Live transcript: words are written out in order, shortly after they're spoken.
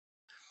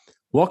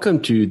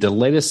Welcome to the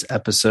latest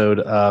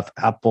episode of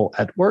Apple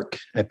at Work,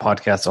 a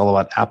podcast all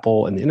about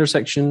Apple and the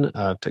intersection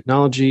of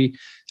technology,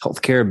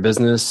 healthcare,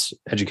 business,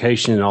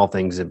 education, and all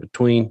things in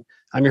between.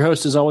 I'm your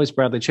host, as always,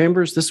 Bradley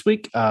Chambers. This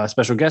week,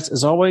 special guest,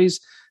 as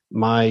always,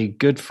 my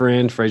good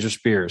friend, Fraser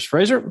Spears.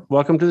 Fraser,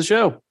 welcome to the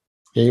show.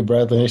 Hey,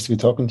 Bradley. Nice to be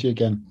talking to you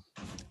again.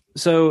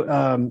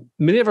 So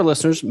many of our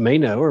listeners may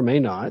know or may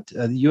not,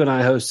 you and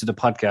I hosted a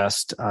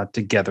podcast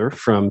together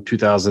from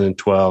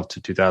 2012 to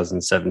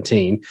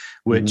 2017,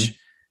 which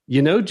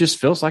just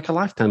feels like a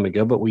lifetime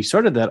ago, but we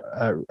started that,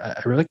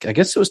 I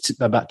guess it was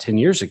about 10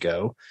 years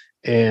ago.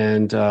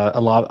 And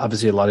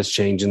obviously a lot has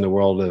changed in the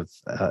world of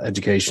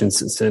education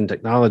since then,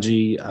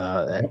 technology,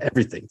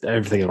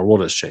 everything in our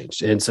world has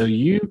changed. And so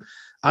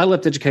I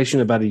left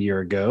education about a year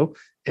ago,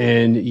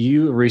 and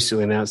you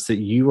recently announced that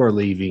you are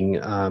leaving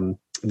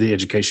the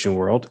education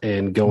world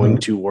and going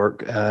to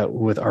work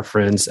with our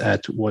friends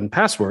at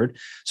 1Password.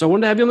 So I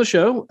wanted to have you on the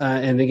show.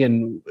 And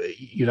again,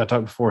 you and I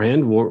talked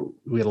beforehand.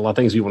 We had a lot of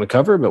things we want to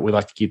cover, but we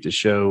like to keep the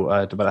show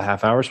to about a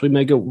half hour. So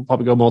we'll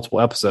probably go multiple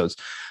episodes.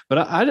 But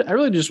I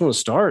really just want to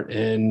start.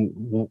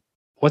 And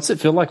what's it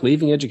feel like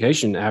leaving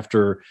education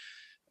after,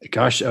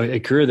 a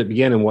career that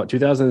began in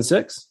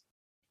 2006?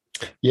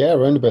 Yeah,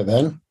 around about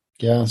then.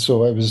 Yeah.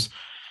 So I was,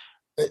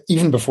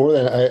 even before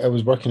that, I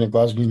was working at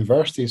Glasgow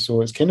University.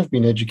 So it's kind of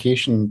been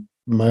education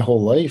my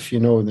whole life,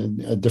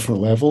 at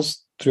different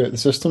levels throughout the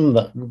system.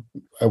 That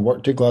I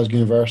worked at Glasgow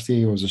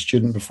University. I was a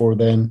student before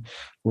then,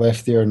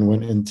 left there and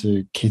went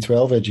into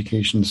K-12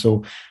 education.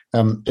 So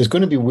it's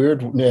going to be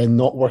weird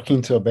not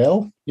working to a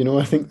bell.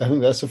 I think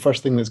that's the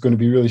first thing that's going to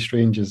be really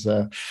strange is,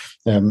 there's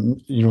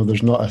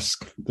not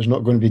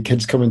going to be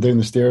kids coming down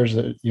the stairs,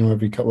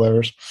 every couple of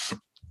hours.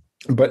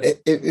 But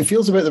it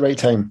feels about the right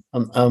time.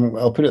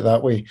 I'll put it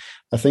that way.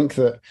 I think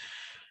that,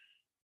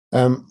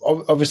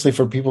 obviously,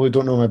 for people who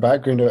don't know my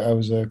background, I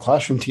was a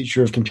classroom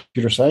teacher of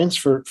computer science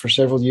for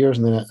several years,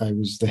 and then I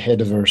was the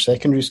head of our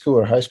secondary school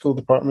or high school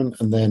department.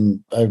 And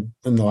then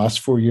in the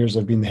last 4 years,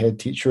 I've been the head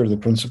teacher, the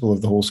principal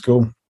of the whole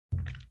school.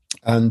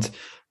 And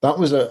that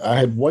was I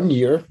had 1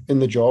 year in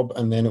the job,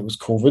 and then it was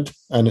COVID,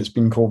 and it's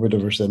been COVID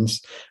ever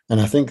since. And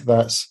I think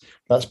that's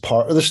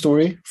part of the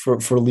story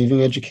for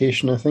leaving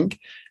education, I think.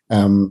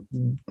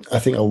 I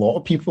think a lot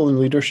of people in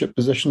leadership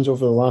positions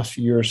over the last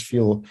few years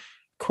feel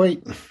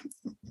quite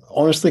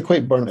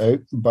burnt out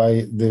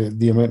by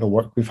the amount of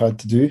work we've had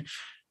to do,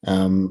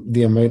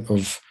 the amount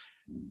of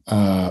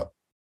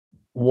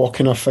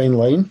walking a fine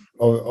line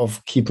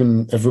of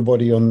keeping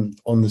everybody on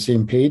the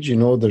same page.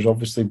 There's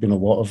obviously been a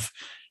lot of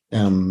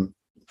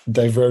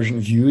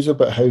divergent views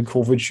about how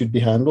COVID should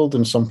be handled,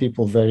 and some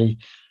people very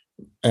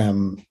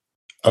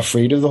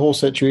afraid of the whole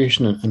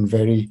situation and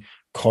very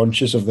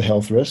conscious of the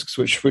health risks,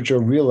 which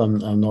are real.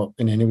 I'm not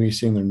in any way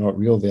saying they're not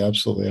real. They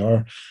absolutely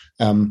are.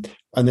 And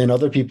then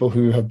other people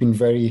who have been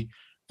very,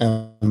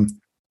 I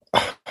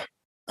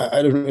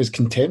don't know, is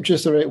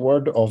contemptuous the right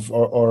word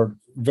or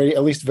very,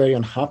 at least very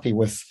unhappy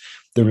with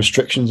the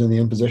restrictions and the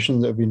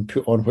impositions that have been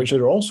put on, which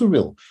are also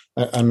real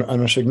and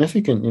are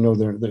significant.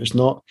 There's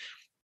not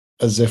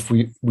as if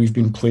we've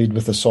been played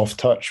with a soft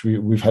touch.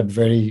 We've had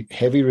very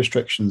heavy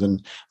restrictions.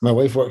 And my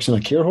wife works in a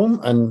care home,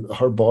 and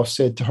her boss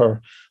said to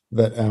her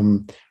that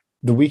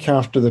the week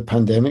after the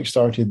pandemic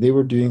started, they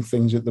were doing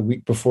things that the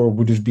week before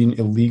would have been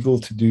illegal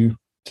to do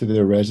to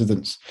their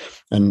residents.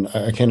 And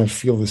I kind of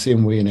feel the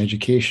same way in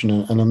education.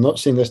 And I'm not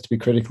saying this to be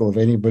critical of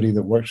anybody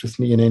that works with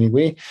me in any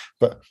way,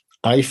 but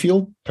I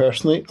feel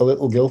personally a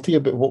little guilty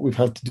about what we've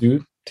had to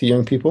do to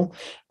young people.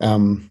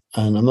 And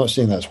I'm not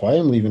saying that's why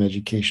I'm leaving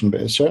education,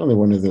 but it's certainly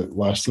one of the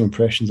lasting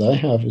impressions I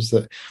have is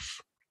that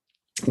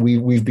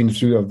we've been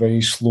through a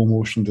very slow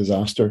motion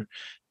disaster.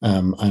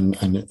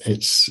 And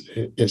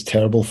it's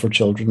terrible for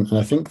children. And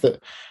I think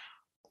that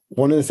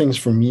one of the things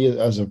for me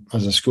as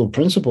a school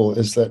principal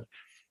is that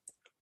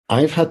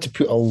I've had to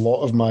put a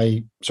lot of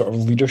my sort of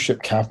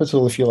leadership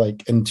capital, if you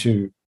like,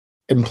 into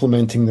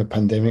implementing the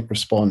pandemic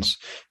response.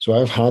 So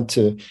I've had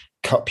to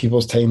cut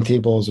people's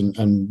timetables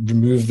and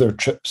remove their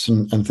trips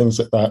and things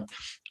like that.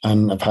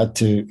 And I've had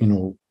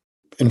to,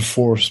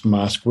 enforce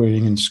mask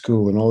wearing in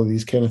school and all of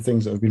these kind of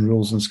things that have been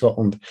rules in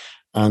Scotland.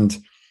 And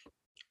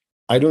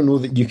I don't know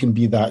that you can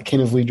be that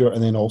kind of leader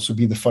and then also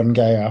be the fun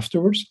guy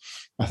afterwards.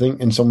 I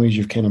think in some ways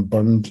you've kind of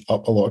burned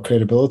up a lot of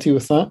credibility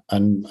with that.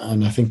 And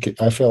I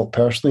think I felt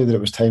personally that it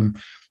was time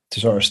to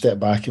sort of step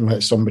back and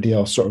let somebody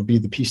else sort of be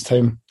the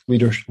peacetime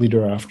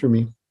leader after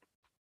me.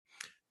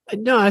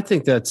 No, I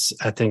think it's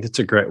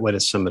a great way to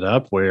sum it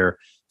up, where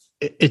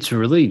it's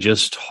really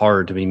just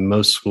hard. I mean,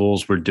 most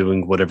schools were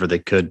doing whatever they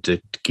could to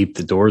keep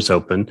the doors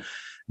open.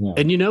 Yeah.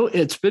 And,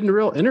 it's been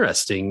real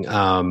interesting.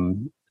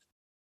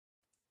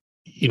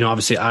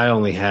 Obviously I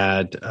only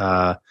had,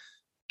 about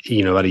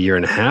a year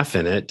and a half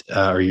in it,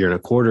 or a year and a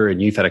quarter,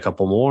 and you've had a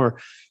couple more.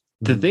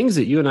 The things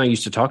that you and I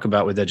used to talk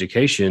about with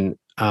education,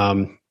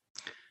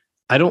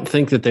 I don't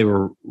think that they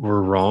were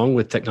wrong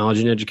with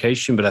technology and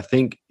education, but I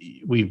think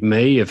we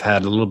may have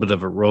had a little bit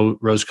of a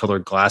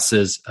rose-colored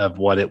glasses of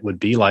what it would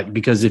be like.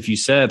 Because if you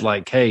said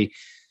like, hey,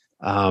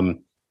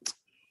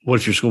 what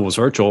if your school was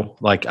virtual?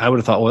 Like I would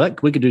have thought, well,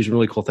 we could do some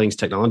really cool things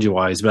technology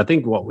wise. But I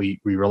think what we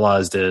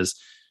realized is,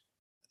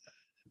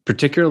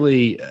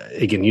 particularly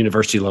again,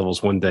 university level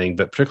is one thing,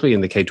 but particularly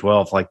in the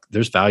K-12, like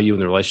there's value in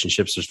the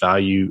relationships. There's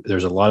value.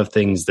 There's a lot of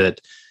things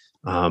that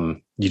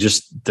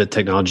that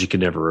technology could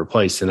never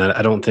replace. And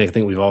I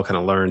think we've all kind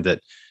of learned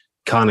that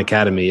Khan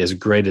Academy, as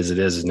great as it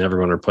is never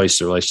going to replace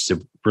the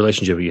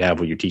relationship you have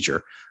with your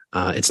teacher.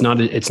 It's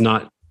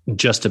not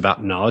just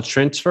about knowledge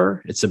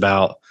transfer. It's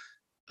about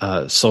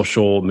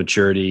social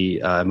maturity,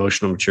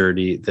 emotional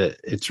maturity. That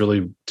it's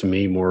really, to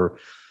me, more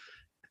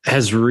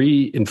has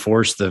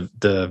reinforced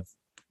the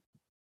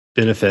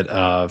benefit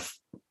of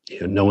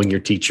knowing your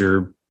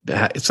teacher.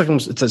 It's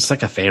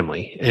like a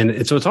family,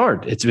 and so it's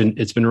hard. It's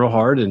been real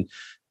hard, and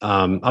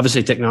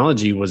obviously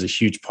technology was a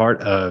huge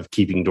part of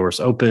keeping doors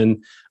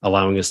open,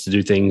 allowing us to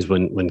do things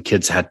when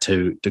kids had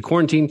to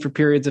quarantine for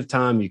periods of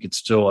time. You could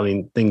still,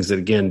 things that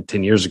again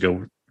 10 years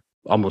ago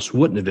almost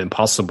wouldn't have been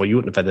possible. You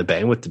wouldn't have had the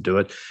bandwidth to do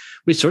it.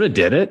 We sort of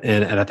did it,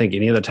 and I think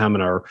any other time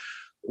in our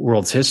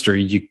world's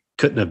history you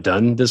couldn't have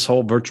done this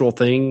whole virtual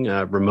thing,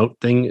 remote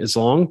thing as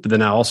long. But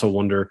then I also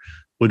wonder,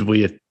 would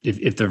we have,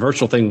 if the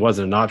virtual thing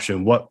wasn't an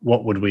option, what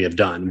would we have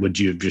done? Would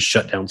you have just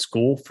shut down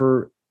school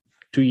for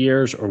 2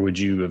 years, or would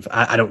you have?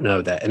 I don't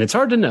know that, and it's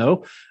hard to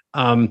know.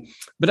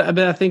 But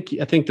I think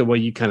the way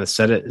you kind of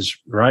said it is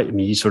right.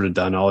 You sort of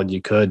done all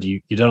you could.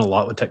 You've done a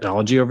lot with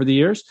technology over the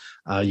years.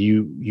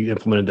 You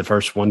implemented the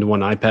first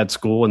one-to-one iPad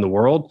school in the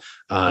world.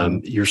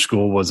 Your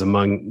school was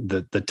among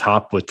the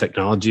top with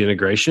technology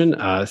integration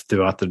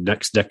throughout the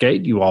next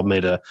decade. You all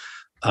made a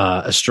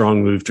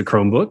strong move to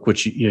Chromebook,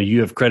 which you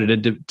have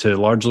credited to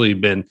largely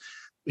been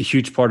a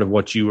huge part of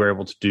what you were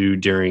able to do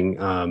during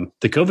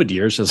the COVID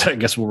years, as I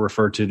guess we'll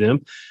refer to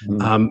them.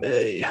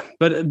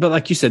 But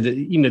like you said,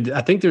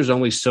 I think there's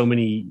only so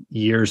many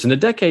years in a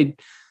decade,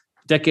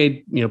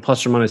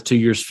 plus or minus 2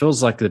 years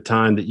feels like the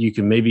time that you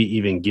can maybe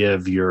even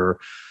give your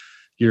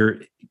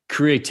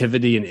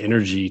creativity and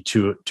energy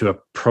to a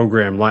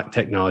program like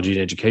technology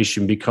and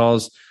education,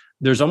 because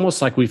there's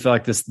almost like we feel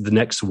like this the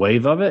next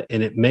wave of it,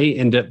 and it may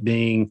end up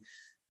being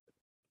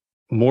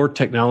more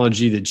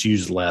technology that's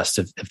used less,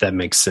 if that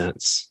makes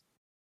sense.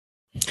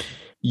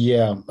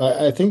 Yeah,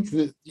 I think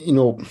that,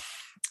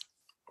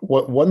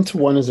 what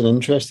one-to-one is an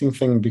interesting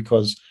thing,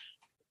 because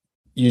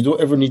you don't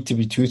ever need to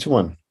be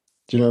 2-to-1.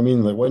 Do you know what I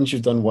mean? Like once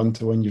you've done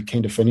 1-to-1, you're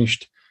kind of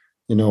finished,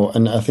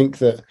 and I think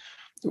that,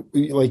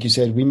 like you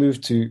said, we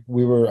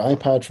were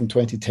iPad from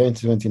 2010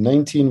 to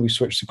 2019. We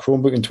switched to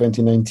Chromebook in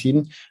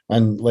 2019.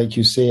 And like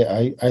you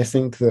say, I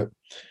think that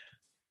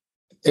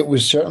it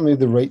was certainly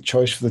the right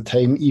choice for the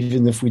time,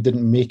 even if we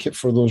didn't make it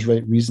for those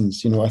right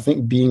reasons. I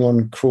think being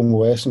on Chrome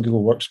OS and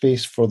Google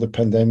Workspace for the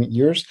pandemic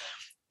years,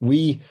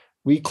 we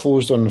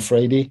closed on a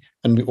Friday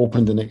and we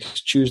opened the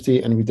next Tuesday,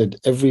 and we did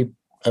every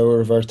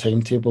hour of our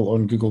timetable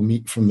on Google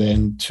Meet from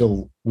then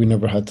till we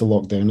never had to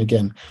lock down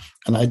again.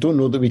 And I don't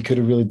know that we could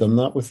have really done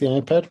that with the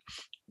iPad.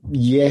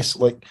 Yes,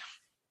 like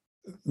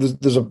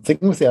there's a thing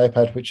with the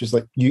iPad, which is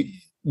like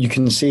you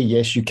can say,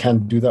 yes, you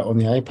can do that on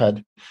the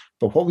iPad.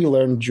 But what we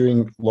learned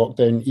during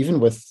lockdown, even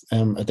with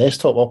a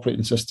desktop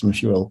operating system,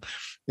 if you will,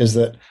 is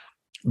that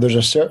there's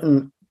a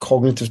certain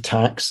cognitive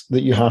tax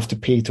that you have to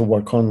pay to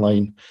work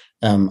online.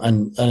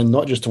 And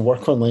not just to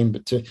work online,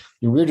 but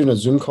we're doing a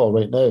Zoom call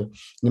right now. And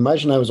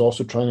imagine I was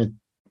also trying to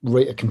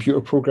write a computer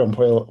program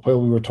while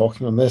we were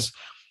talking on this.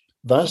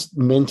 That's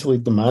mentally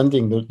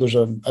demanding. There's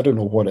I don't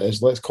know what it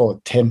is, let's call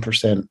it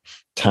 10%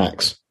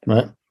 tax,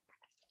 right?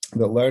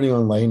 That learning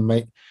online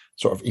might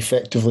sort of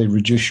effectively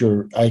reduce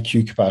your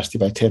IQ capacity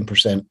by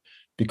 10%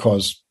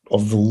 because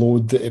of the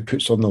load that it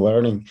puts on the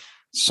learning.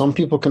 Some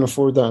people can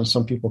afford that and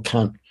some people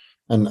can't.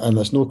 And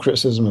there's no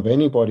criticism of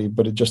anybody,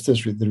 but it just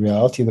is the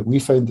reality that we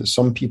found that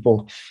some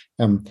people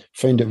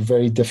found it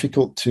very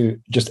difficult to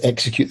just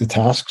execute the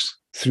tasks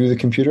through the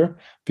computer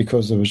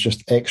because there was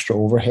just extra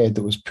overhead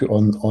that was put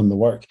on the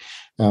work.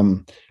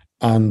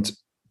 And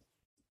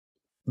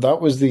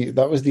that was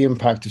the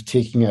impact of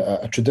taking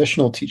a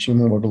traditional teaching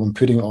model and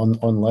putting it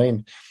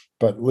online.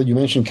 But you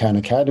mentioned Khan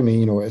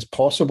Academy, it's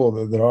possible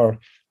that there are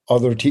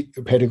other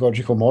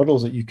pedagogical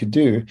models that you could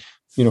do,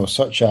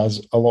 such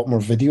as a lot more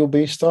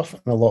video-based stuff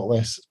and a lot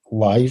less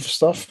live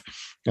stuff.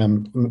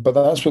 But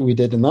that's what we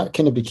did, and that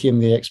kind of became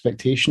the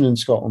expectation in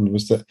Scotland,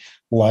 was that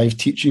live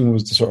teaching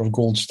was the sort of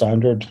gold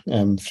standard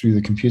through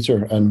the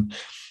computer. And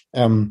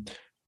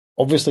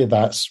obviously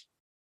that's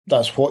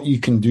what you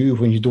can do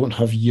when you don't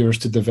have years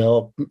to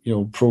develop,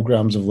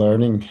 programs of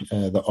learning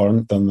that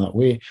aren't done that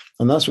way.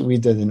 And that's what we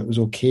did, and it was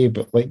okay.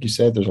 But like you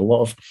said, there's a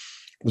lot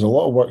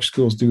of work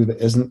schools do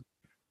that isn't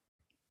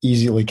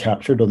easily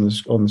captured on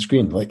the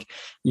screen. Like,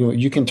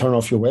 you can turn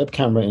off your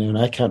webcam right now and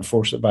I can't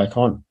force it back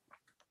on.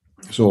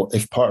 So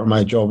if part of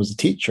my job as a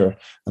teacher,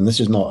 and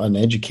this is not an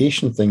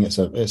education thing, it's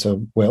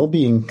a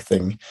well-being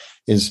thing,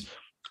 is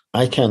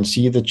I can't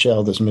see the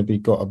child that's maybe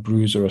got a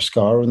bruise or a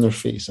scar on their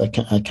face. I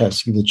can't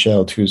see the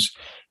child who's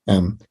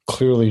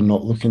clearly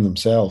not looking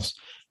themselves.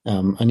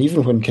 And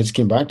even when kids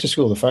came back to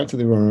school, the fact that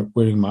they were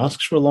wearing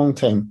masks for a long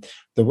time,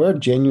 there were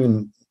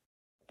genuine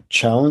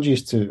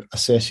challenges to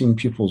assessing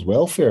pupils'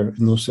 welfare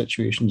in those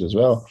situations as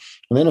well.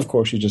 And then, of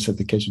course, you just had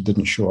the kids who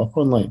didn't show up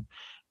online.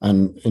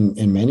 And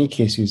in many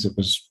cases, it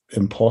was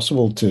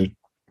impossible to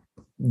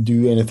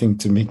do anything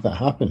to make that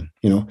happen.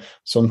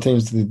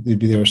 Sometimes they'd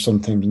be there,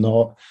 sometimes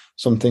not.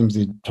 Sometimes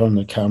they'd turn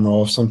their camera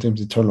off, sometimes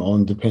they'd turn it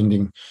on,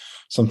 depending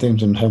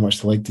sometimes on how much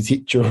they liked the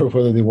teacher or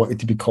whether they wanted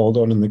to be called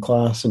on in the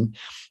class. And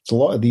it's a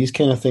lot of these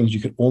kind of things. You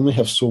can only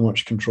have so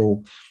much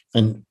control.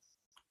 And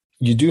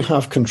you do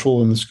have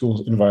control in the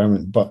school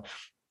environment, but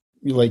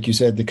like you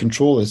said, the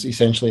control is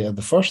essentially at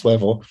the first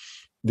level.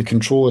 The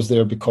control is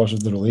there because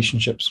of the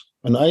relationships.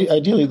 And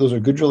ideally, those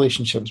are good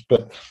relationships,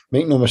 but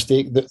make no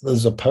mistake,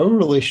 there's a power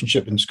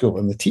relationship in school,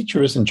 and the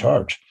teacher is in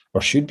charge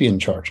or should be in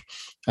charge.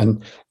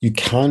 And you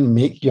can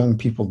make young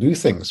people do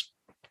things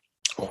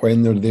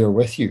when they're there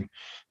with you,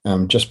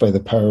 just by the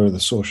power of the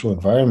social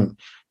environment.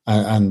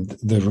 And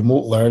the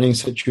remote learning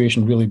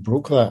situation really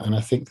broke that. And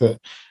I think that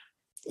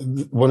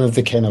one of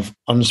the kind of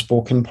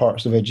unspoken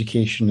parts of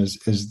education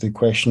is the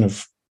question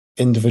of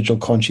individual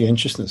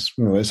conscientiousness.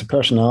 It's a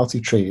personality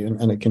trait,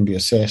 and it can be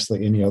assessed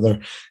like any other.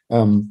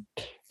 And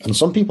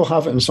some people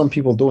have it and some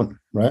people don't,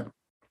 right?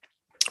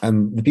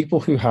 And the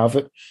people who have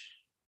it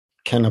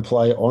can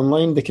apply it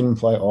online, they can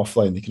apply it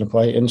offline, they can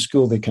apply it in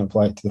school, they can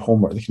apply it to the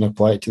homework, they can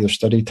apply it to their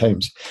study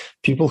times.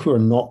 People who are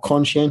not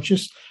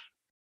conscientious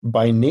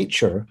by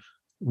nature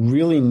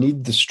really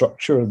need the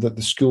structure that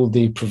the school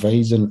day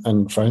provides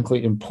and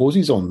frankly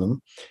imposes on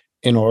them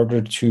in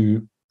order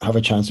to have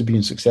a chance of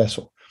being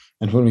successful.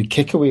 And when we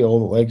kick away all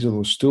the legs of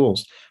those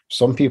stools,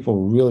 some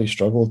people really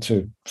struggle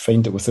to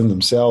find it within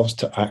themselves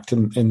to act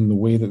in the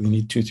way that they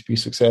need to be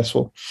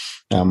successful.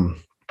 And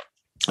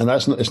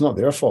it's not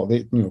their fault.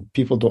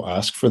 People don't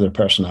ask for their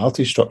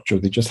personality structure.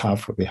 They just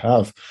have what they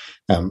have.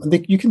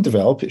 You can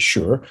develop it,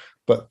 sure,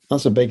 but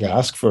that's a big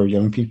ask for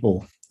young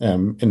people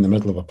in the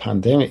middle of a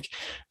pandemic.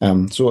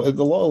 So a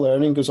lot of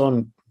learning goes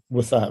on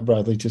with that,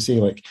 Bradley, to say,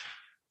 like,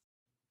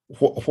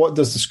 what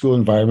does the school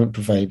environment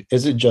provide?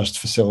 Is it just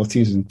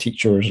facilities and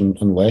teachers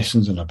and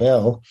lessons and a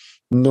bell?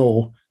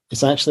 No,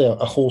 it's actually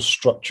a whole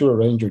structure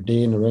around your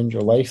day and around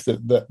your life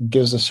that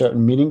gives a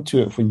certain meaning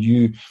to it when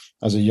you,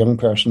 as a young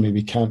person,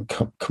 maybe can't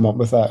come up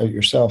with that out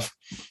yourself.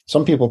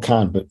 Some people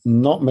can, but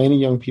not many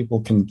young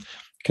people can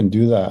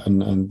do that.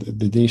 And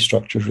the day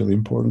structure is really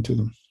important to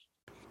them.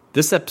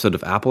 This episode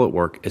of Apple at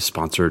Work is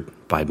sponsored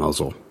by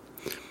Mosel.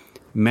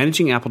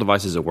 Managing Apple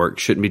devices at work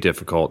shouldn't be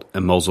difficult,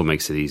 and Mosel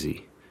makes it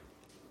easy.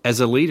 As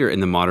a leader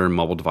in the modern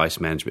mobile device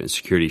management and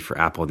security for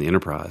Apple and the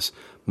enterprise,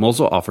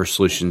 Mosel offers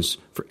solutions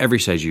for every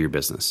stage of your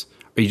business.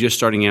 Are you just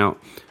starting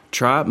out?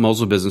 Try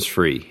Mosel Business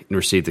free and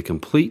receive the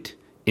complete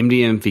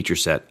MDM feature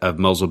set of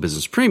Mosel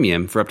Business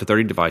Premium for up to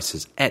 30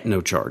 devices at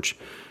no charge.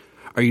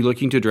 Are you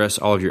looking to address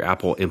all of your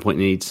Apple endpoint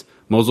needs?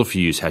 Mosel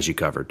Fuse has you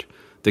covered.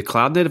 The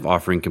cloud-native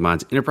offering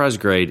combines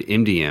enterprise-grade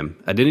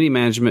MDM, identity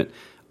management,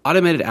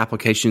 automated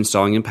application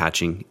installing and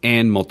patching,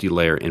 and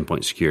multi-layer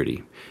endpoint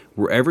security.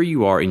 Wherever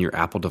you are in your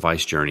Apple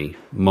device journey,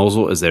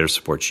 Mosel is there to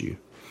support you.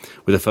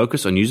 With a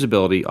focus on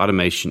usability,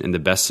 automation, and the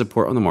best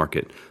support on the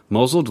market,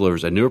 Mosel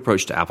delivers a new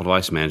approach to Apple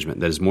device management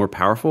that is more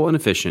powerful and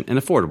efficient and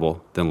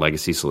affordable than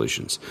legacy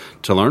solutions.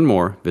 To learn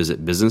more,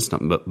 visit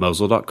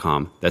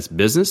business.mosel.com. That's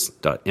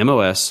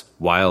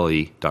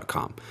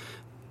business.mosyle.com.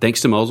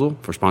 Thanks to Mosel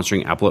for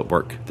sponsoring Apple at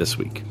Work this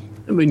week.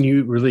 I mean,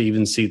 you really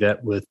even see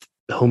that with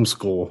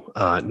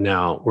homeschool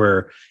now,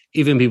 where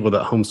even people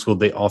that homeschool,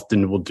 they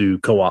often will do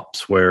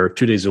co-ops where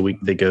 2 days a week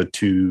they go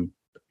to,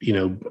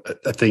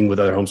 a thing with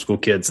other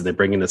homeschool kids, and they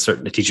bring in a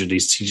teacher to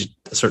teach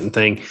a certain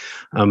thing.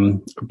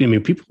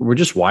 People were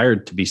just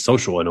wired to be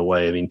social in a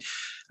way. I mean,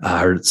 I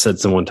heard it said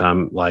some one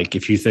time, like,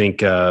 if you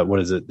think,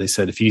 they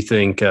said, if you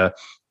think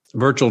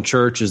virtual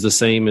church is the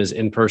same as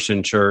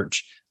in-person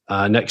church,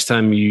 next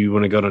time you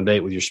want to go on a date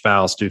with your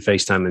spouse, do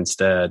FaceTime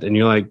instead. And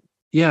you're like,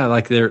 yeah,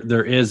 like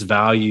there is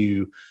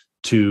value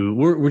to,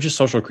 we're just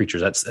social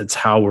creatures. That's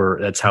how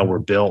we're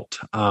built.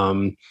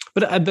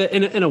 But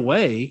in a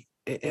way,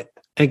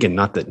 again,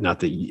 not that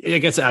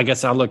I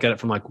guess I'll look at it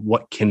from like,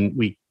 what can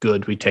we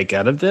take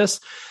out of this?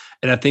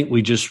 And I think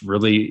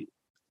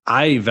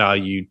I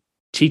value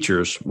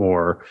teachers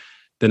more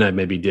than I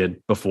maybe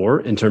did before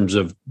in terms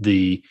of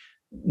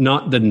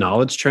not the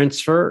knowledge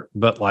transfer,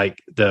 but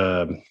like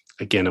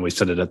again, and we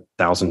said it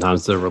 1,000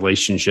 times, the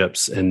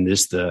relationships and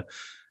just the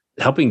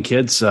helping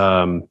kids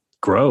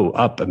grow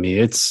up. I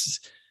mean,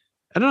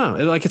 I don't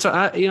know. Like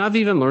I've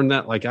even learned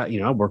that, like,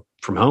 I work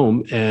from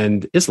home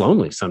and it's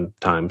lonely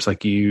sometimes.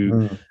 Like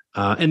and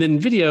then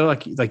video,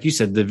 like you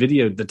said,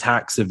 the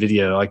tax of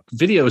video, like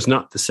video is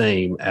not the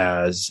same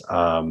as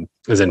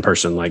in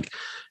person. Like,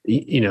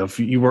 if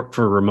you work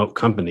for a remote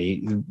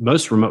company,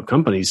 most remote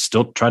companies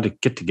still try to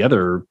get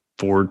together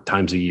 4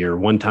 times a year,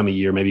 1 time a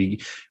year,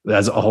 maybe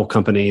as a whole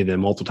company,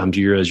 then multiple times a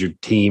year as your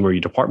team or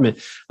your department.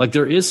 Like,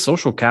 there is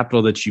social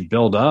capital that you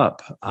build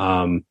up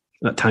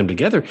that time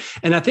together.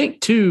 And I think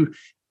too,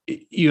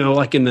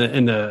 like in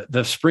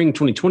the spring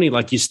 2020,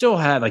 like you still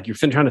had, like, you're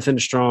trying to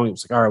finish strong. It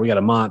was like, all right, we got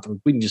a month.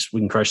 We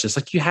can crush this.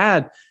 Like, you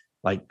had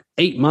like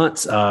 8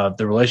 months of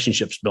the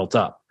relationships built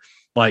up.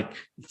 like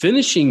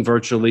finishing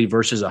virtually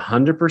versus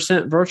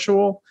 100%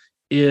 virtual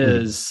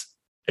is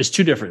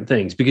two different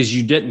things, because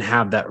you didn't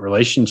have that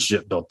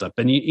relationship built up.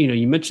 And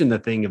you mentioned the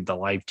thing of the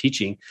live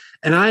teaching,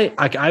 and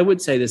I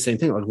would say the same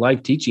thing. Like,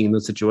 live teaching in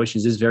those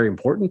situations is very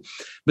important,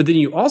 but then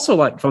you also,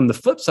 like, from the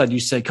flip side, you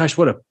say, gosh,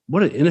 what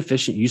an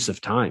inefficient use of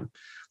time.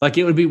 Like,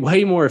 it would be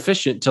way more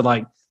efficient to,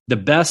 like, the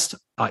best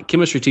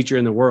chemistry teacher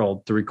in the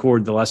world to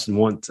record the lesson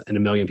once and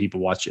 1 million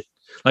people watch it.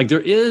 Like,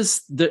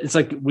 it's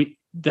like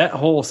that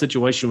whole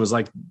situation was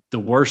like the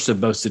worst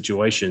of both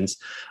situations.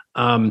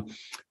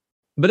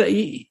 But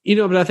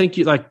I think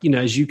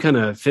as you kind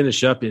of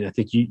finish up, and I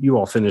think you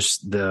all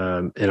finished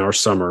in our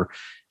summer.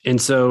 And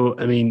so,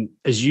 I mean,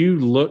 as you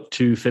look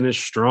to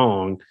finish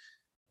strong,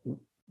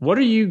 what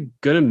are you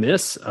going to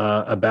miss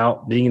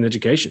about being in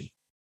education?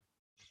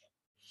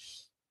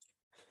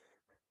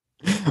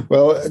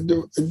 Well,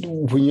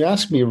 when you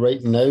ask me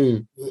right now,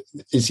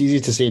 it's easy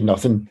to say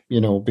nothing,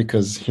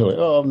 because you're like,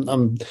 oh,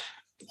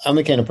 I'm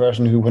the kind of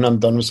person who, when I'm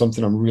done with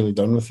something, I'm really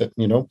done with it,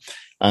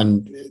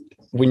 and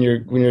when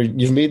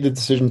you've made the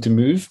decision to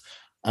move,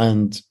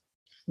 and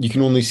you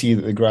can only see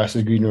that the grass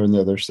is greener on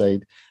the other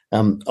side.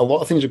 A lot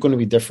of things are going to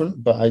be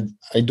different, but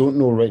I don't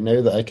know right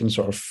now that I can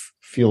sort of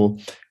feel,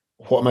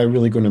 what am I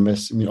really going to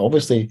miss? I mean,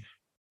 obviously,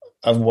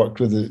 I've worked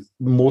with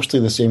mostly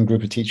the same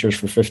group of teachers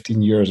for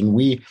 15 years, and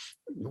we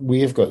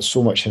have got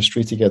so much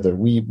history together.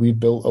 We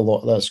built a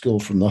lot of that school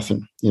from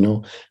nothing.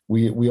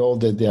 We all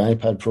did the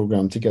iPad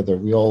program together.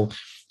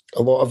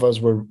 A lot of us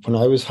were, when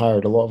I was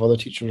hired, a lot of other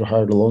teachers were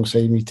hired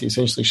alongside me to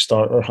essentially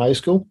start our high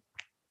school.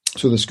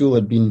 So the school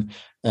had been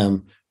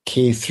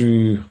K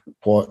through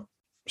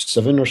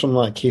 7 or something,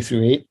 like K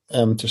through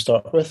 8 to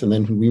start with, and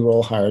then when we were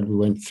all hired, we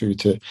went through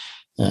to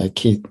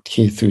K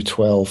through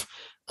 12,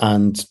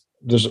 and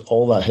there's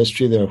all that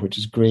history there, which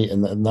is great,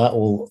 and that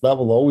will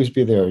always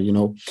be there.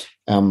 A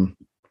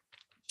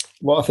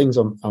lot of things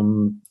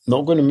I'm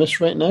not going to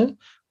miss right now,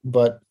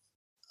 but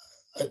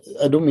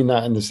I don't mean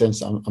that in the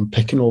sense that I'm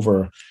picking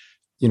over,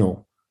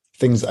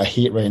 things that I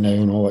hate right now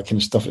and all that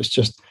kind of stuff. It's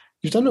just,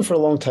 you've done it for a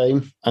long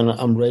time, and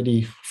I'm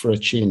ready for a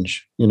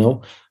change.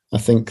 I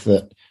think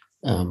that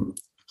I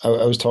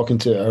was talking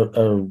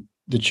to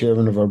the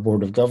chairman of our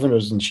board of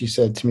governors, and she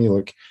said to me,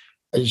 look,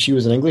 she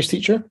was an English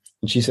teacher,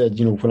 and she said,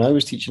 when I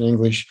was teaching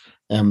English,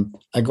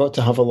 I got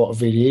to have a lot of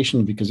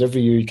variation, because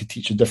every year you could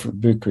teach a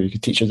different book, or you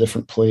could teach a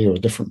different play or a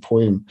different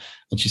poem.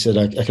 And she said,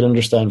 I can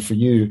understand for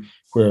you,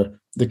 where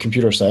the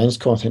computer science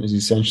content is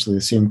essentially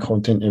the same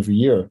content every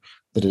year,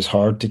 that it's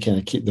hard to kind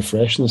of keep the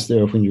freshness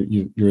there when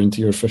you're into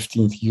your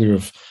 15th year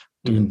of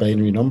doing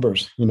binary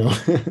numbers,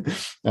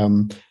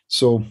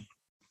 So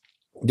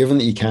given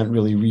that you can't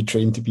really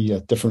retrain to be a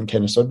different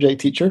kind of subject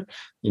teacher,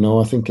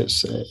 I think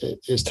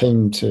it's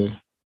time to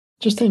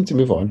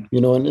move on,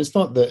 and it's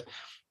not that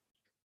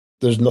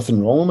there's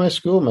nothing wrong with my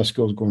school. My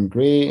school's going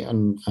great,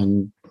 and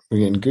we're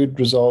getting good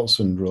results,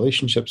 and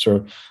relationships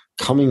are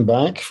coming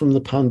back from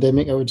the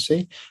pandemic, I would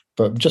say.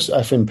 But just,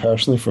 I find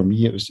personally, for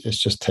me, it's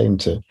just time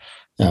to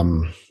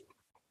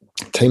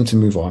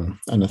move on.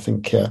 And I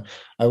think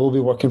I will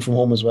be working from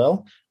home as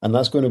well, and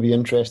that's going to be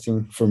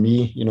interesting for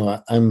me.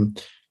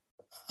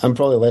 I'm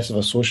probably less of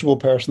a sociable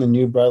person than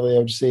you, Bradley. I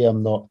would say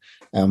I'm not.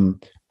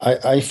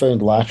 I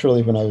found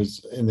laterally, when I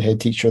was in the head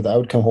teacher, that I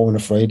would come home on a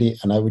Friday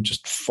and I would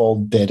just fall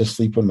dead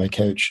asleep on my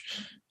couch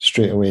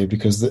straight away,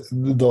 because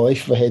the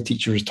life of a head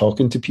teacher is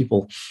talking to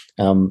people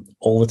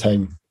all the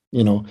time,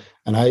 and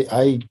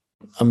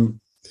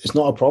I'm it's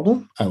not a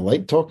problem. I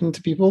like talking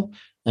to people,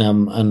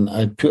 and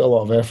I put a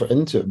lot of effort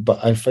into it,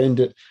 but I found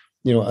it,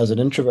 as an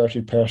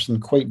introverted person,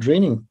 quite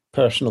draining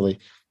personally,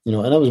 and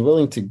I was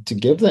willing to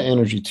give that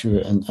energy to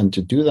it and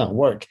to do that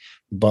work,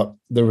 but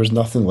there was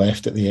nothing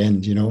left at the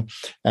end,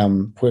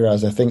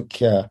 whereas I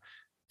think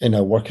in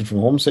a working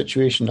from home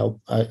situation,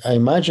 I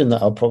imagine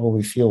that I'll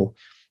probably feel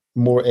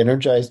more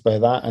energized by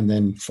that, and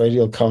then Friday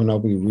will come and I'll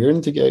be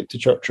rearing to get out to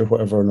church or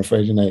whatever on a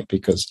Friday night,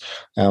 because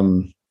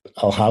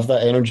I'll have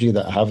that energy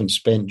that I haven't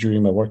spent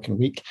during my working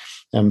week.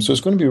 So it's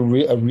going to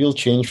be a real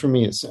change for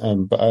me. It's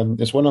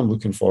one I'm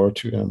looking forward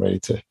to, and I'm ready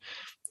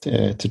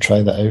to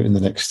try that out in the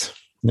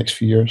next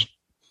few years.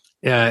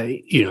 Yeah,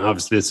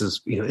 obviously this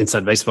is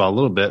inside baseball a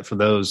little bit for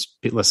those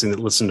listening that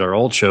listened to our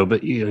old show,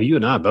 but you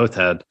and I both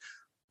had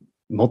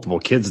multiple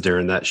kids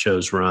during that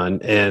show's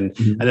run, and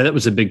I know that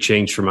was a big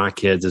change for my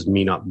kids, as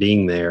me not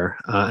being there,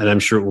 and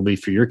I'm sure it will be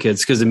for your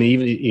kids, because I mean,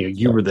 even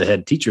you were the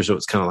head teacher, so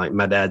it's kind of like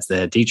my dad's the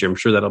head teacher. I'm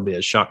sure that'll be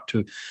a shock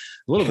to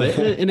a little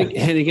bit, and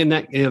again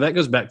that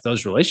goes back to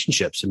those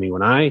relationships. I mean,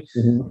 when I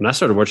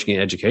started working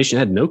in education,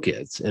 I had no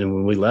kids, and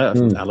when we left,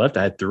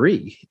 I had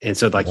 3, and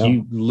so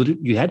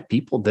you had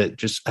people that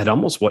just had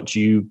almost watched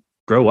you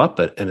grow up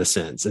in a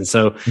sense. And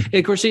so,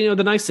 of course, the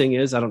nice thing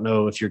is, I don't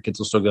know if your kids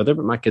will still go there,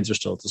 but my kids are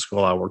still at the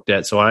school I worked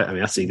at. So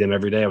I see them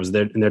every day. I was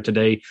in there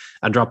today.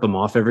 I drop them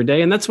off every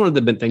day. And that's one of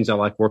the big things I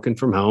like working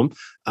from home.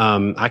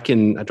 I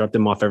drop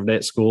them off every day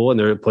at school, and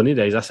there are plenty of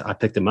days I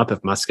pick them up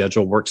if my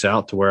schedule works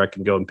out to where I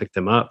can go and pick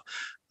them up.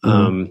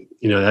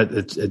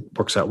 It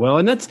works out well.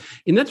 And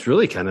that's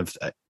really kind of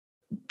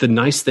the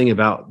nice thing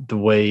about the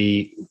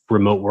way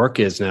remote work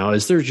is now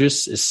is there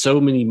just is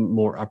so many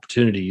more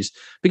opportunities.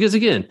 Because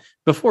again,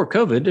 before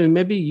COVID, and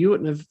maybe you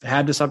wouldn't have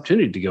had this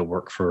opportunity to go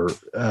work for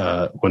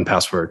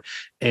 1Password,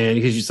 and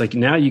because it's like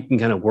now you can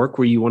kind of work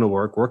where you want to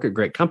work at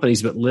great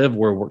companies, but live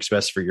where works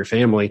best for your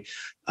family.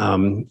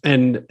 And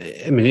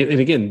I mean, and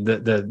again,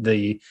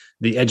 the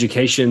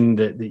education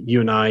that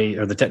you and I,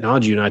 or the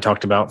technology you and I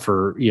talked about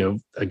for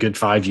a good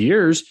 5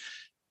 years.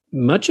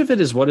 Much of it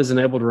is what has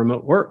enabled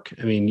remote work.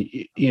 I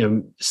mean,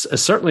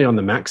 certainly on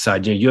the Mac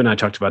side, you and I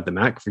talked about the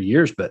Mac for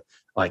years, but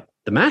like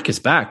the Mac is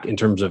back in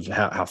terms of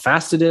how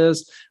fast it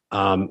is.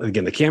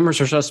 Again, the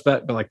cameras are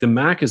suspect, but like the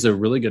Mac is a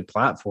really good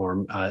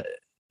platform. I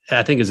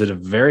think is at a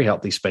very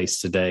healthy space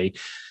today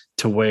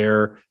to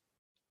where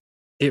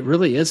it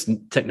really is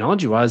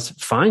technology wise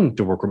fine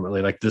to work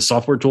remotely. Like the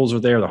software tools are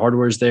there, the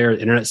hardware is there,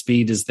 the internet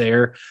speed is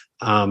there.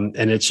 And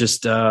it's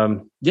just,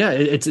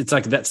 it's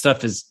like that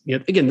stuff is,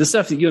 again, the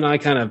stuff that you and I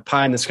kind of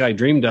pie in the sky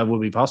dreamed of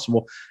would be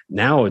possible.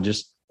 Now it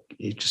just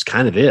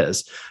kind of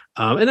is.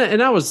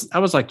 And I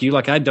was like you,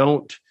 like, I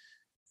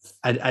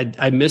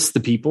miss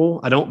the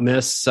people. I don't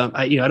miss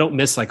I don't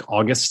miss like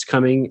August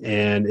coming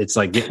and it's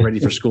like getting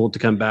ready for school to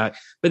come back.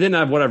 But then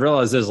what I've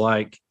realized is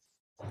like,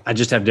 I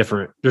just have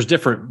there's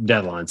different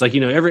deadlines. Like,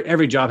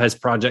 every job has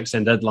projects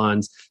and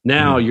deadlines.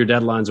 Now your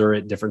deadlines are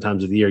at different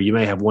times of the year. You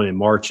may have one in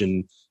March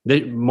and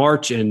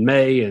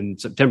May and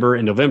September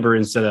and November,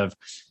 instead of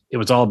it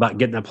was all about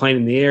getting that plane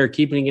in the air,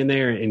 keeping it in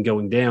there and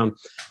going down.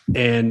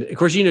 And of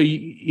course,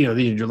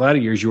 the latter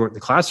years you work in the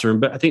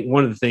classroom, but I think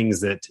one of the things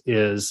that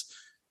is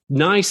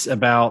nice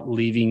about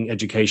leaving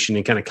education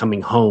and kind of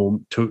coming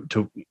home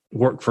to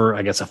work for,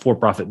 I guess, a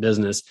for-profit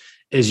business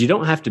is you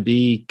don't have to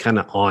be kind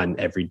of on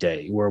every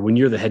day, where when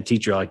you're the head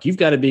teacher, like you've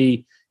got to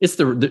be,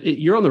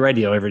 you're on the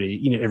radio every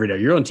day, every day,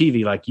 you're on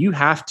TV, like you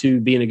have to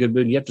be in a good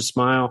mood. You have to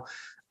smile.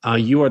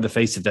 You are the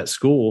face of that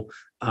school.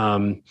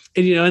 And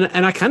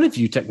I kind of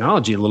view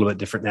technology a little bit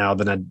different now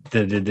than I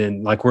did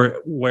then, like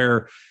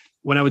where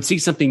when I would see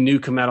something new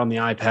come out on the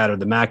iPad or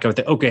the Mac, I would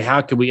think, okay,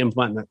 how could we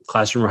implement in the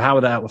classroom, or how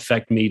would that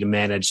affect me to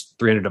manage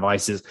 300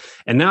 devices?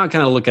 And now I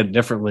kind of look at it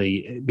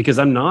differently because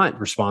I'm not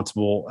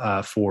responsible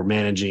for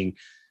managing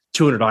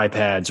 200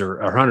 iPads or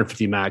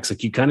 150 Macs.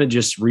 Like you kind of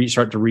just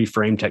start to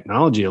reframe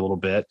technology a little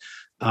bit.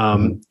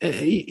 And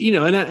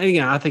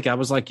again, I think I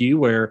was like you,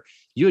 where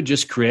you had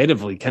just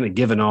creatively kind of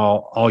given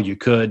all you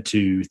could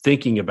to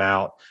thinking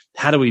about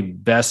how do we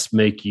best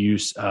make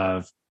use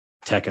of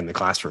tech in the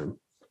classroom.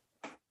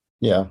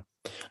 Yeah.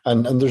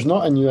 And there's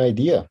not a new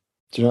idea.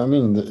 Do you know what I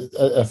mean?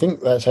 I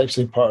think that's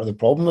actually part of the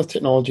problem with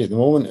technology at the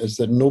moment, is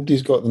that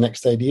nobody's got the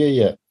next idea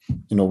yet.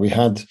 We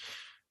had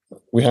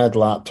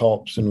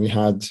laptops and we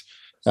had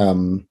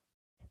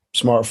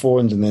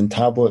smartphones and then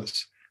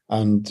tablets,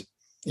 and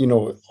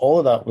all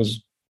of that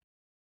was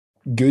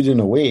good in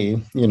a way,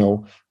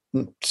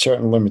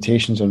 certain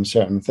limitations on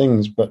certain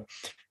things, but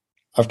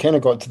I've kind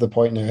of got to the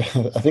point now.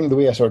 I think the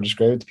way I sort of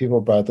describe it to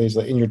people, Bradley, is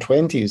like in your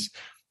 20s,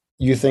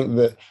 you think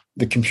that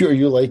the computer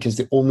you like is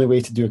the only way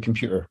to do a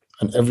computer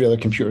and every other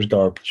computer is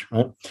garbage,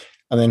 right?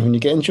 And then when you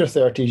get into your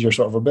 30s, you're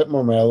sort of a bit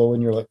more mellow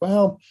and you're like,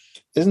 well,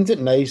 isn't it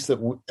nice that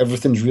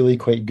everything's really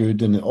quite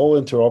good and it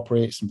all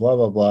interoperates and blah,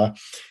 blah, blah.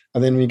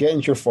 And then when you get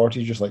into your 40s,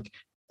 you're just like,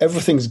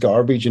 everything's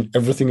garbage and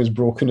everything is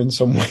broken in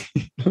some way.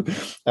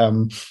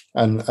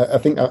 And I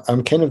think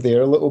I'm kind of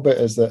there a little bit,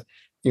 is that,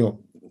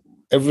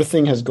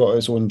 everything has got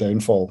its own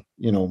downfall,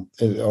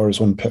 or its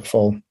own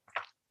pitfall.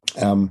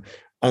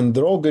 And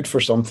they're all good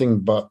for something,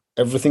 but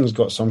everything's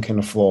got some kind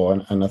of flaw.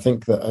 And I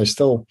think that I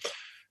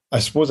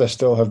suppose I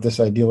still have this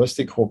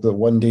idealistic hope that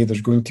one day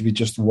there's going to be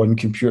just one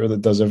computer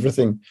that does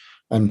everything.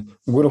 And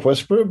I'm going to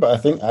whisper it, but I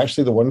think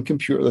actually the one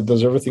computer that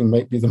does everything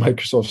might be the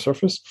Microsoft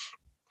Surface.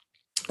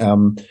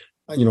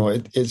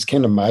 It's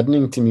kind of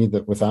maddening to me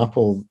that with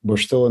Apple, we're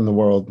still in the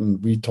world,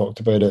 and we talked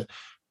about it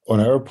on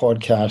our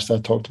podcast. I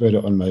talked about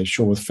it on my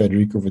show with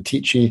Federico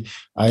Viticci.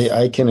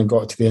 I kind of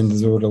got to the end of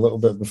the road a little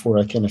bit before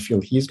I kind of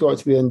feel he's got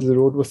to the end of the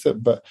road with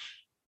it. But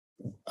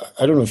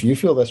I don't know if you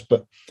feel this,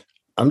 but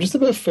I'm just a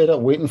bit fed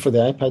up waiting for the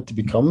iPad to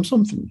become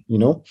something,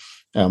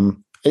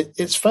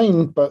 It's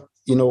fine, but,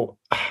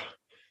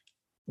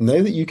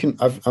 now that you can,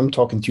 I'm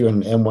talking to you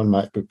on an M1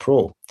 MacBook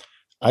Pro,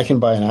 I can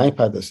buy an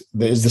iPad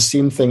that is the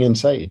same thing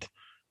inside,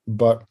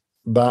 but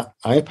that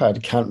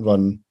iPad can't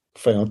run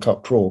Final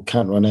Cut Pro,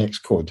 can't run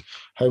Xcode.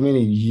 How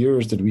many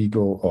years did we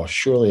go, oh,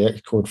 surely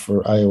Xcode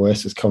for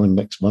iOS is coming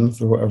next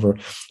month or whatever,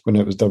 when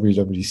it was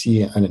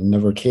WWDC, and it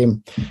never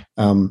came.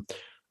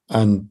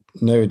 And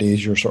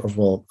nowadays you're sort of,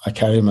 well, I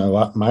carry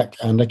my Mac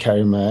and I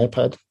carry my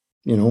iPad,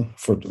 and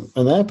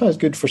the iPad is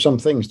good for some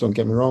things, don't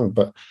get me wrong,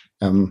 but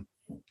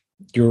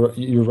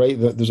you're right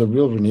that there's a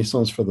real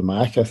renaissance for the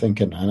Mac, I think,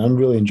 and I'm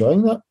really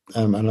enjoying that.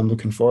 And I'm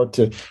looking forward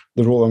to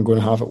the role I'm going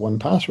to have at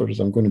 1Password,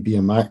 is I'm going to be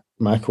a Mac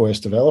OS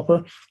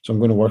developer. So I'm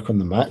going to work on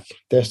the Mac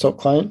desktop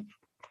client.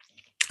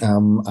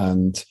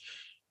 And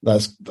I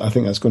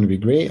think that's going to be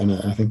great. And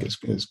I think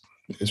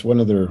it's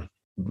one of their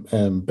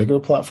bigger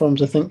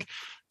platforms, I think.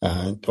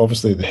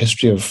 Obviously, the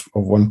history of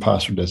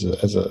 1Password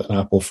as an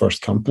Apple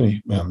first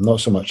company,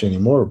 not so much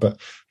anymore, but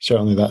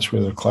certainly that's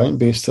where their client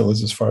base still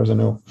is, as far as I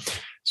know.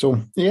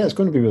 So yeah, it's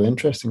going to be really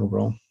interesting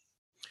overall.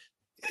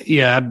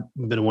 Yeah,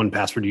 I've been a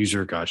 1Password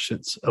user, gosh,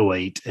 since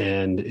 2008,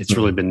 and it's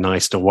really been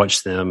nice to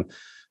watch them,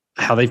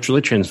 how they've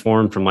truly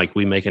transformed from like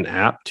we make an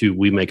app to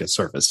we make a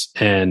service.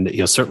 And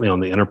certainly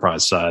on the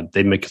enterprise side,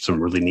 they make some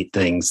really neat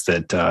things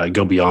that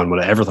go beyond what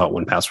I ever thought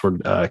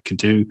 1Password could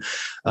do.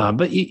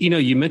 But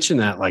you mentioned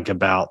that like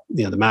about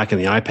the Mac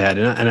and the iPad,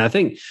 and I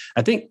think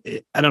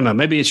I don't know,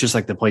 maybe it's just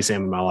like the place I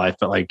am in my life,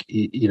 but like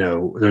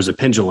there's a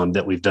pendulum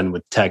that we've done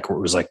with tech where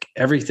it was like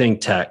everything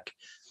tech.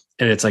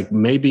 And it's like,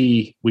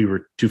 maybe we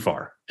were too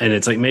far. And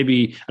it's like,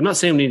 maybe, I'm not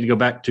saying we need to go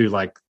back to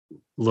like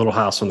Little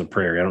House on the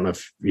Prairie. I don't know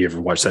if you ever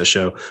watched that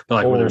show, but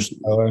like, where there's,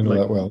 I know like,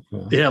 that well.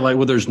 Yeah. Like,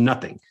 well, there's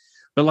nothing,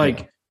 but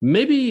like,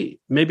 maybe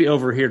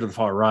over here to the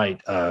far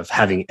right of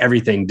having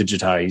everything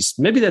digitized,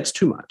 maybe that's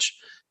too much.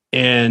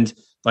 And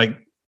like,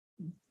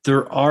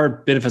 there are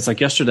benefits. Like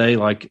yesterday,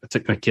 like I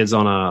took my kids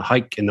on a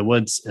hike in the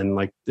woods, and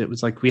like, it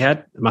was like, we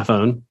had my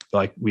phone,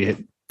 like we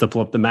had to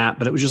pull up the map,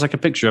 but it was just like a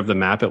picture of the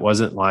map. It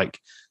wasn't like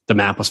the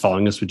map was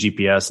following us with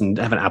GPS, and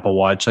have an Apple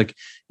Watch. Like,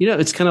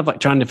 it's kind of like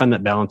trying to find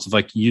that balance of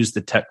like use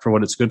the tech for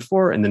what it's good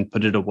for and then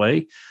put it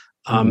away.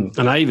 And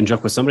I even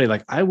joke with somebody,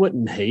 like, I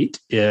wouldn't hate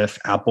if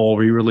Apple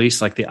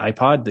re-released like the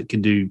iPod that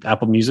could do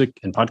Apple Music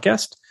and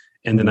podcast,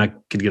 and then I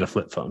could get a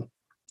flip phone.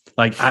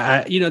 Like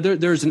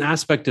there's an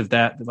aspect of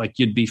that like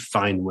you'd be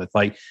fine with.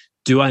 Like,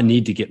 do I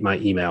need to get my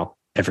email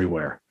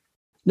everywhere?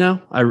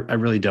 No, I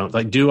really don't.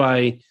 Like, do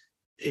I,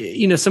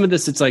 some of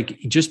this, it's like,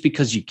 just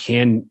because you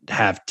can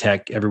have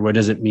tech everywhere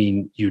doesn't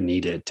mean you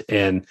need it.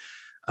 And,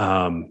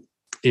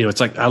 it's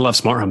like, I love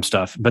smart home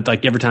stuff, but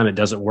like every time it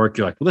doesn't work,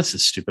 you're like, well, this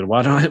is stupid.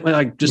 Why don't I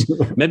like just,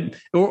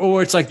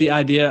 or it's like the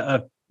idea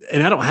of,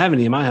 and I don't have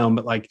any in my home,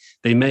 but like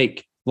they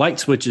make light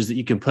switches that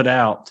you can put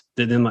out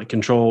that then like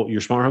control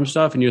your smart home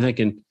stuff. And you're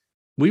thinking,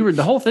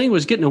 the whole thing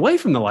was getting away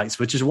from the light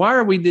switches. Why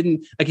are we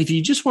didn't like, if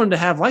you just wanted to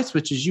have light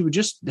switches, you would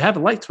just have a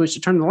light switch to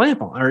turn the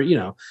lamp on, or,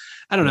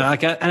 I don't know.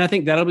 Like, and I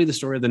think that'll be the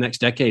story of the next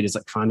decade, is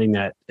like finding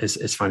that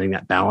is finding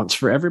that balance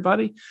for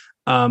everybody.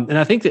 And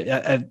I think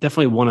that I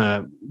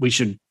definitely we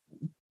should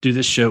do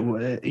this show.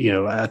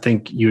 I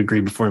think you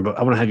agreed before, but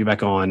I want to have you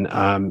back on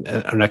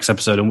our next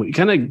episode, and we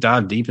kind of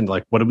dive deep into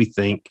like, what do we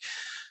think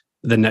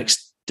the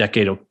next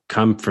decade will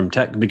come from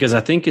tech? Because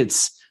I think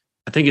it's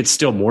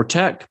still more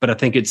tech, but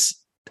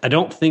I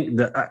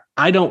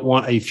don't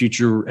want a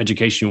future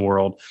education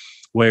world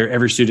where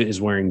every student is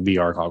wearing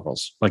VR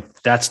goggles.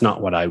 Like, that's not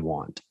what I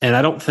want. And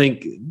I don't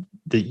think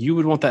that you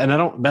would want that.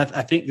 And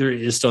I think there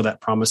is still that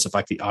promise of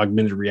like the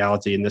augmented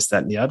reality and this,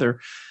 that, and the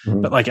other.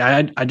 Mm-hmm. But like,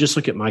 I just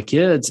look at my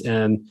kids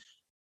and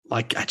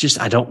like,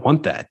 I don't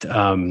want that.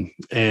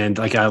 And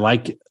like, I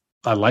like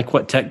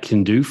what tech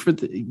can do for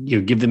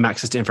give them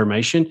access to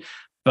information,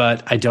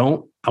 but I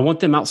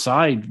want them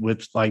outside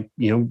with like,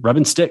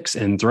 rubbing sticks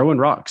and throwing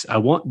rocks. I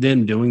want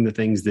them doing the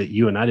things that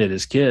you and I did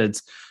as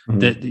kids, mm-hmm.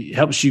 that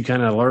helps you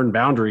kind of learn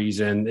boundaries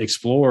and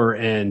explore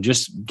and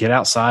just get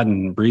outside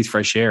and breathe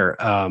fresh air.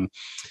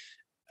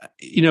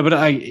 But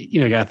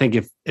I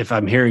think if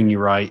I'm hearing you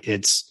right,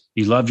 it's,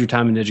 you loved your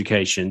time in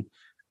education.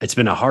 It's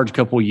been a hard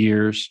couple of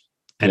years,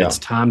 and it's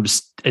time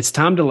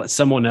to let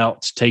someone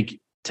else take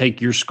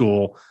your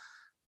school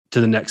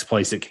to the next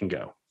place it can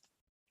go.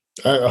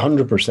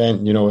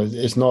 100%.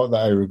 It's not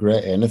that I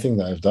regret anything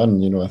that I've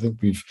done. I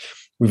think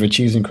we've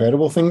achieved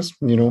incredible things.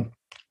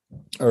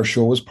 Our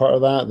show was part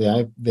of that.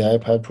 The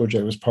iPad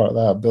project was part of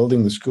that.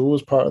 Building the school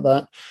was part of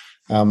that.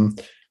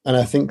 And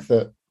I think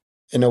that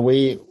in a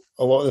way,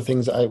 a lot of the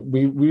things that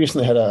we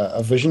recently had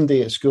a vision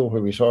day at school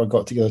where we sort of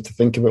got together to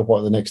think about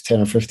what the next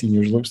 10 or 15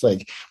 years looks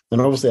like.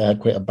 And obviously I had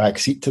quite a back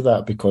seat to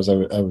that because I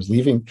was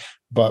leaving.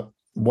 But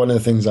one of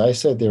the things I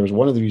said there was,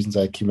 one of the reasons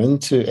I came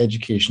into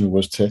education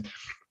was to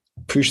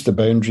push the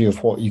boundary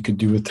of what you could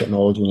do with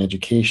technology and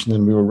education.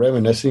 And we were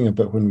reminiscing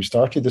about when we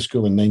started the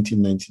school in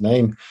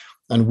 1999.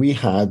 And we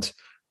had,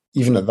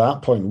 even at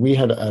that point, we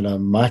had a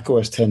Mac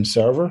OS X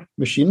server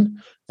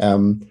machine,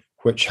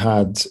 which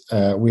had,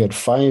 we had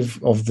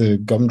 5 of the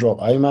Gumdrop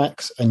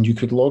iMacs, and you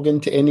could log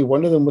into any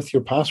one of them with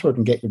your password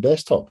and get your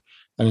desktop.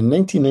 And in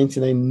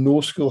 1999,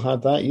 no school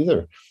had that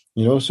either.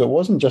 So it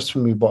wasn't just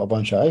when we bought a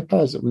bunch of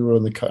iPads that we were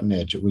on the cutting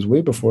edge. It was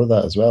way before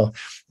that as well.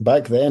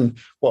 Back then,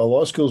 what a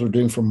lot of schools were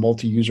doing for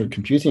multi-user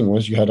computing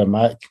was you had a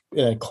Mac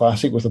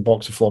Classic with a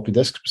box of floppy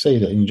disks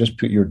beside it, and you just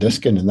put your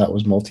disk in, and that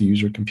was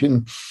multi-user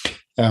computing.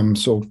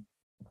 So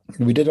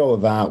we did all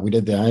of that. We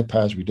did the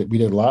iPads. We did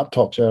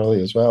laptops early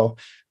as well.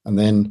 And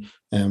then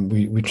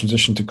we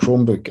transitioned to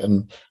Chromebook.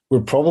 And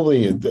we're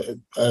probably, I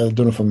don't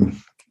know if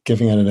I'm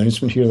giving an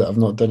announcement here that I've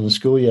not done in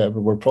school yet,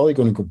 but we're probably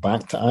going to go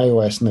back to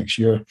iOS next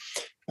year.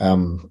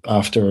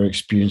 After our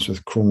experience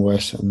with Chrome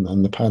OS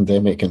and the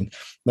pandemic. And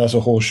that's a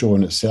whole show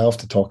in itself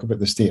to talk about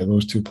the state of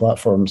those two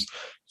platforms.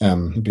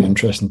 It'd be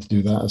interesting to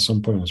do that at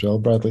some point as well,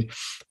 Bradley.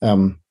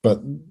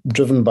 But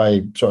driven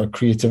by sort of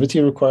creativity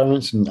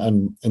requirements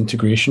and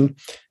integration,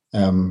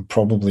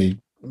 probably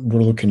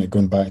we're looking at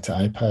going back to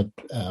iPad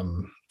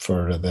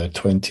for the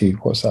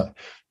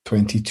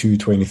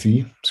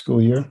 22-23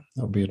 school year.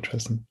 That'll be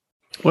interesting.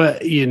 Well,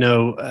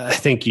 I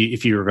think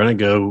if you were going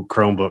to go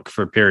Chromebook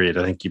for a period,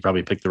 I think you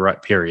probably picked the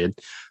right period.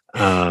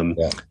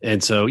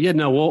 And so,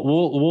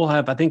 we'll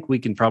have, I think we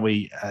can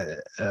probably,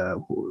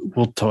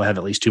 we'll have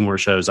at least 2 more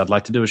shows. I'd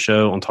like to do a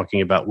show on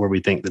talking about where we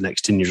think the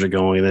next 10 years are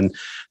going. And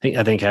then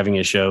I think having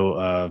a show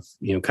of,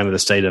 kind of the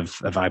state of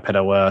iPad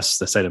OS,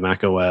 the state of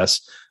Mac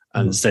OS,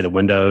 the state of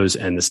Windows,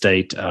 and the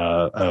state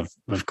of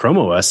Chrome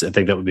OS, I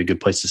think that would be a good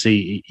place to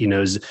see,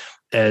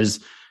 as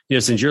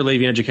since you're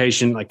leaving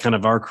education, like kind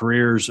of our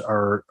careers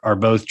are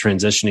both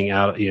transitioning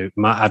out.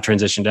 I've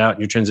transitioned out,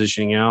 you're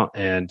transitioning out.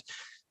 And,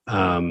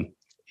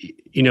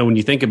 when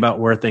you think about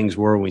where things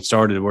were when we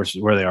started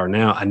versus where they are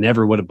now, I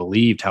never would have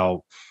believed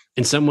how,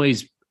 in some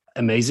ways,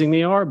 amazing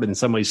they are, but in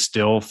some ways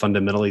still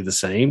fundamentally the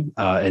same,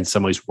 in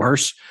some ways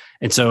worse.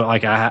 And so,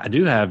 like, I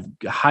do have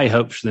high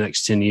hopes for the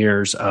next 10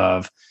 years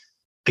of,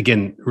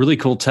 again, really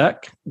cool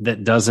tech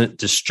that doesn't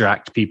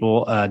distract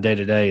people day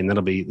to day, and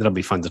that'll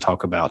be fun to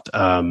talk about.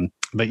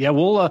 But yeah,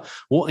 we'll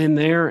end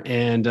there,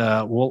 and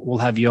we'll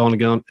have you on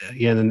again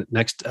in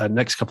the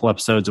next couple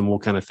episodes, and we'll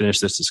kind of finish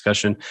this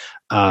discussion.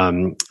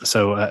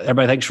 So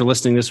everybody, thanks for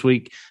listening this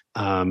week.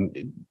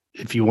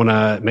 If you want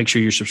to make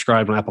sure you're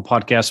subscribed on Apple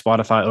Podcasts,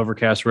 Spotify,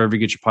 Overcast, wherever you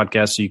get your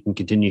podcasts, so you can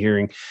continue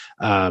hearing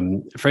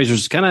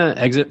Fraser's kind of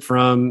exit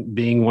from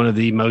being one of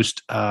the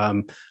most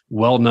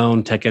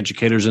well-known tech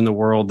educators in the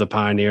world, the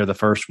pioneer, the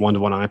first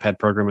one-to-one iPad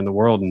program in the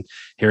world, and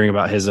hearing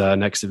about his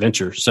next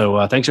adventure.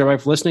 So thanks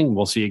everybody for listening.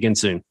 We'll see you again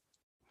soon.